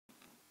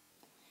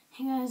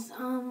Hey guys,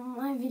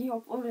 my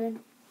video uploaded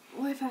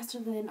way faster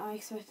than I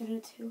expected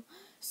it to,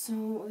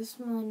 so this is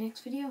my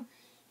next video,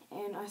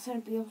 and I said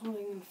I'd be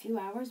uploading in a few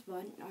hours,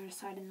 but I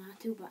decided not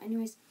to. But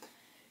anyways,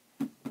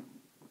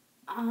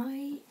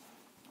 I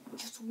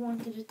just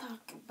wanted to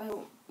talk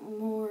about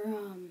more,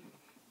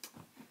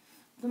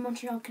 the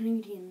Montreal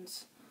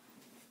Canadiens.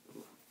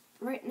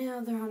 Right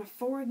now, they're on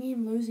a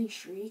 4-game losing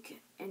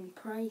streak, and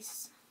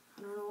Price,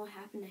 I don't know what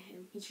happened to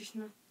him. He's just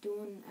not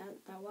doing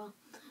that well,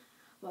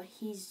 but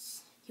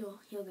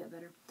he'll get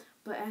better.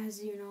 But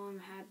as you know, I'm a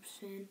Habs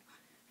fan,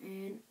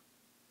 and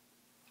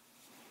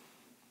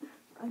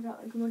I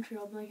got like a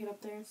Montreal blanket up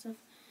there and stuff.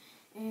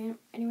 And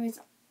anyways,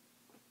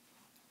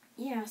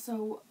 yeah.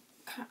 So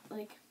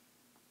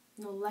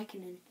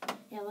Lehkonen.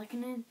 Yeah,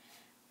 Lehkonen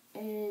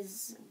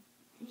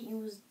he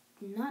was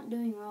not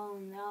doing well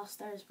in the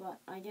All-Stars, but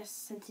I guess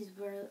since he's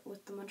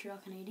with the Montreal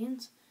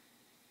Canadiens,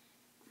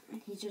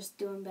 he's just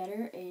doing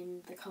better,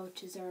 and the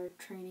coaches are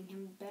training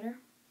him better.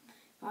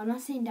 I'm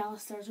not saying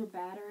Dallas Stars are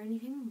bad or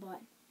anything,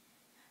 but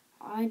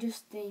I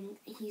just think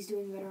he's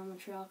doing better in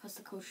Montreal because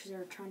the coaches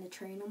are trying to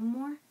train him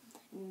more,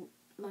 and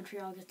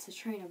Montreal gets to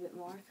train a bit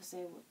more because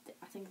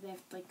I think they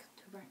have like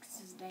 2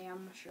 practices a day.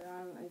 I'm not sure.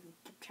 I don't even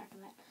keep track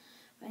of that.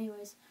 But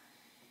anyways,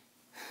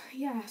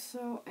 yeah.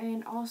 So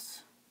and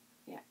also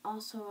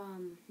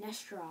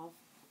Nesterov,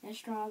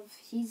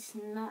 he's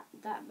not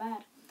that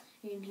bad,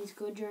 and he's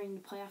good during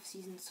the playoff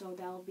season, so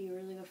that'll be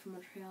really good for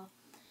Montreal.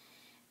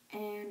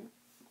 And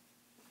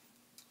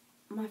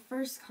my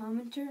first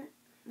commenter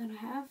that I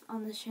have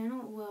on this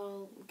channel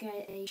will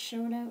get a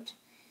shout out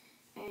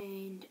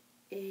and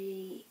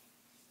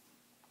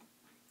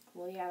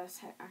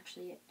that's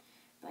actually it.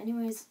 But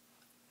anyways,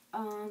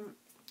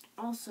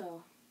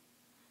 also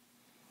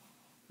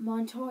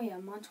Montoya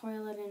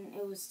let in,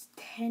 it was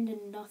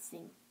 10-0,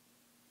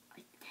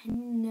 like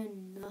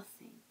 10-0,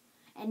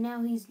 and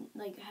now he's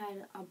like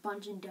had a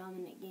bunch of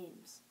dominant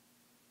games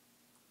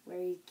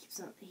where he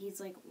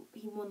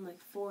won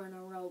like 4 in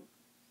a row.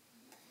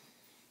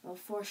 Well,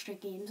 4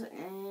 straight games.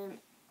 And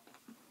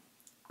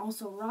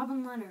also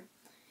Robin Leonard,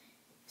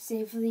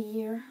 save for the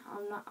year.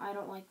 I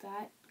don't like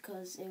that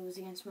because it was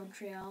against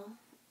Montreal.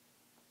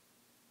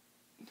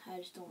 I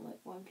just don't like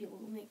when people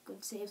make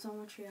good saves on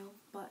Montreal,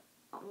 but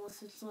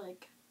unless it's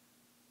like,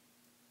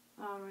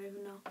 I don't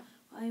even know.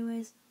 But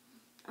anyways,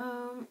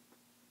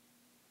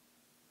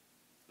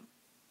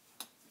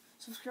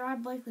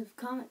 subscribe, like, leave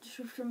a comment,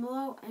 description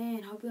below,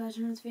 and hope you guys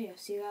enjoyed this video.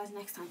 See you guys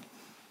next time.